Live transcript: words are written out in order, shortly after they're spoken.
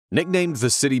Nicknamed the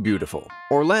City Beautiful,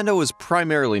 Orlando is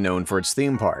primarily known for its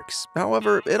theme parks.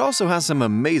 However, it also has some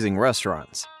amazing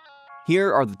restaurants.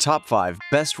 Here are the top 5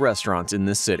 best restaurants in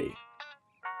this city.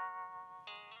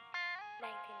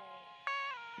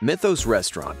 Mythos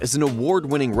Restaurant is an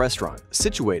award-winning restaurant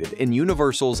situated in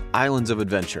Universal's Islands of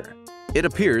Adventure. It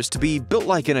appears to be built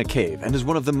like in a cave and is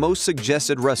one of the most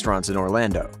suggested restaurants in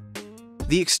Orlando.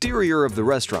 The exterior of the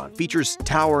restaurant features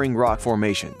towering rock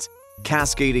formations,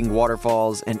 cascading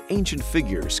waterfalls, and ancient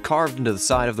figures carved into the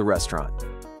side of the restaurant.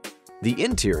 The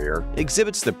interior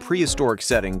exhibits the prehistoric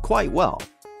setting quite well,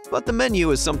 but the menu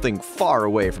is something far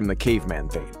away from the caveman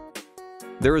theme.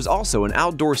 There is also an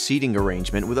outdoor seating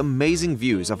arrangement with amazing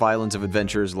views of Islands of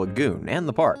Adventure's lagoon and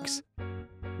the parks.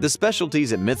 The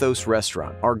specialties at Mythos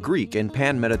Restaurant are Greek and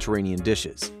pan-Mediterranean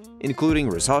dishes, including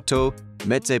risotto,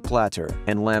 meze platter,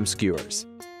 and lamb skewers.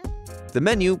 The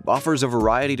menu offers a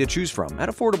variety to choose from at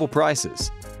affordable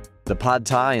prices. The pad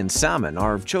thai and salmon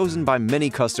are chosen by many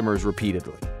customers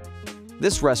repeatedly.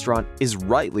 This restaurant is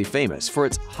rightly famous for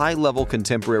its high-level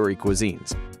contemporary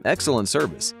cuisines, excellent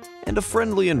service, and a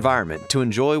friendly environment to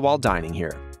enjoy while dining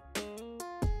here.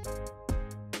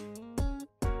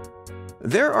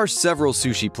 There are several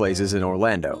sushi places in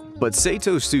Orlando, but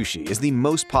Seito Sushi is the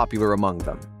most popular among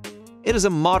them. It is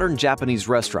a modern Japanese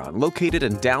restaurant located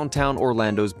in downtown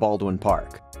Orlando's Baldwin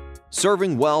Park,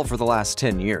 serving well for the last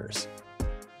 10 years.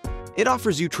 It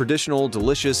offers you traditional,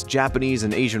 delicious Japanese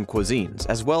and Asian cuisines,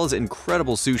 as well as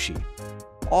incredible sushi,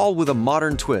 all with a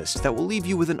modern twist that will leave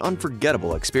you with an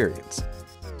unforgettable experience.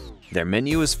 Their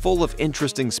menu is full of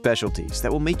interesting specialties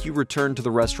that will make you return to the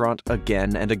restaurant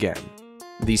again and again.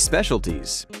 These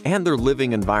specialties and their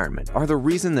living environment are the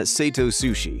reason that Seito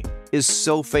Sushi is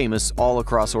so famous all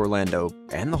across Orlando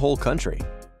and the whole country.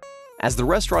 As the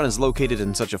restaurant is located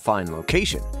in such a fine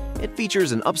location, it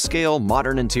features an upscale,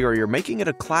 modern interior, making it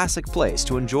a classic place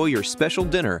to enjoy your special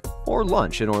dinner or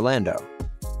lunch in Orlando.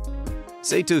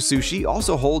 Seito Sushi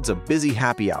also holds a busy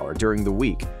happy hour during the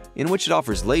week, in which it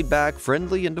offers laid-back,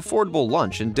 friendly, and affordable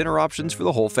lunch and dinner options for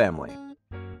the whole family.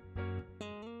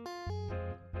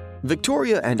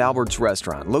 Victoria and Albert's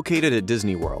Restaurant, located at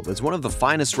Disney World, is one of the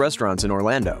finest restaurants in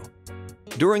Orlando.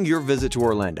 During your visit to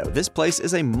Orlando, this place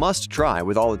is a must-try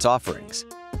with all its offerings.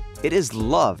 It is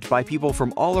loved by people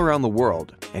from all around the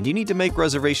world, and you need to make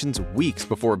reservations weeks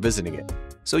before visiting it,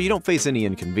 so you don't face any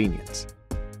inconvenience.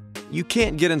 You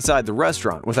can't get inside the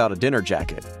restaurant without a dinner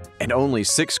jacket, and only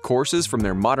 6 courses from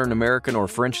their modern American or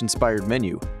French-inspired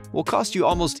menu will cost you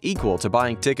almost equal to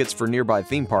buying tickets for nearby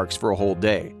theme parks for a whole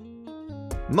day.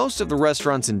 Most of the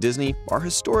restaurants in Disney are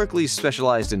historically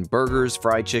specialized in burgers,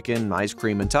 fried chicken, ice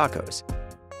cream, and tacos.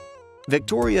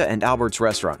 Victoria and Albert's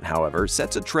Restaurant, however,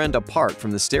 sets a trend apart from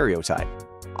the stereotype,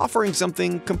 offering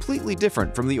something completely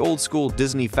different from the old-school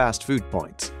Disney fast food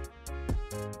points.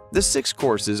 The 6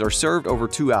 courses are served over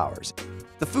 2 hours.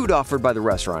 The food offered by the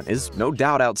restaurant is no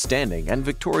doubt outstanding, and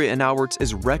Victoria and Albert's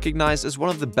is recognized as one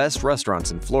of the best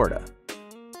restaurants in Florida.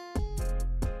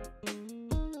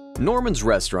 Norman's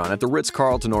Restaurant at the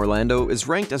Ritz-Carlton Orlando is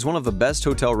ranked as one of the best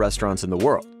hotel restaurants in the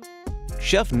world.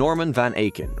 Chef Norman Van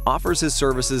Aken offers his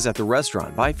services at the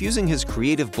restaurant by fusing his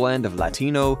creative blend of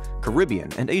Latino,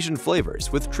 Caribbean, and Asian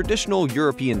flavors with traditional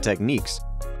European techniques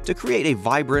to create a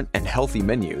vibrant and healthy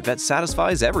menu that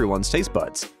satisfies everyone's taste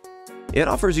buds. It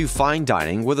offers you fine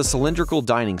dining with a cylindrical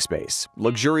dining space,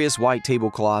 luxurious white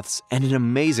tablecloths, and an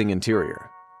amazing interior.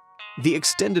 The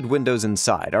extended windows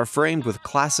inside are framed with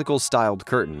classical-styled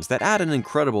curtains that add an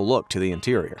incredible look to the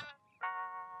interior.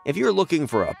 If you're looking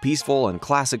for a peaceful and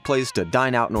classic place to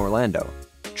dine out in Orlando,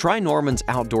 try Norman's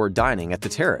outdoor dining at the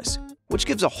Terrace, which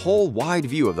gives a whole wide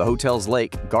view of the hotel's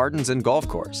lake, gardens, and golf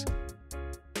course.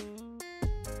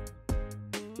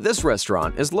 This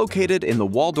restaurant is located in the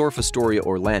Waldorf Astoria,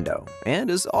 Orlando, and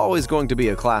is always going to be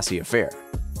a classy affair.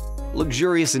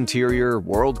 Luxurious interior,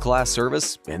 world-class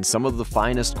service, and some of the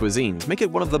finest cuisines make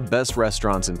it one of the best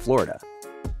restaurants in Florida.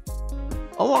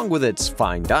 Along with its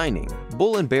fine dining,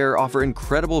 Bull & Bear offer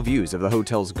incredible views of the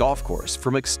hotel's golf course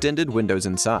from extended windows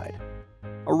inside.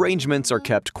 Arrangements are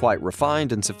kept quite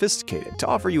refined and sophisticated to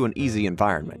offer you an easy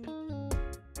environment.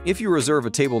 If you reserve a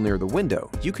table near the window,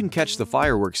 you can catch the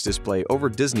fireworks display over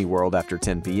Disney World after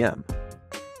 10 p.m.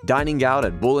 Dining out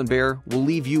at Bull & Bear will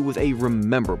leave you with a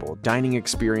memorable dining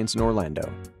experience in Orlando.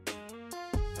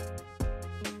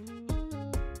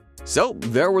 So,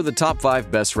 there were the top 5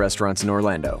 best restaurants in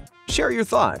Orlando. Share your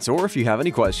thoughts, or if you have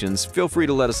any questions, feel free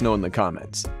to let us know in the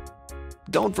comments.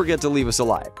 Don't forget to leave us a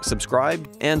like,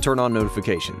 subscribe, and turn on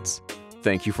notifications.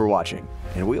 Thank you for watching,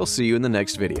 and we'll see you in the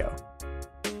next video.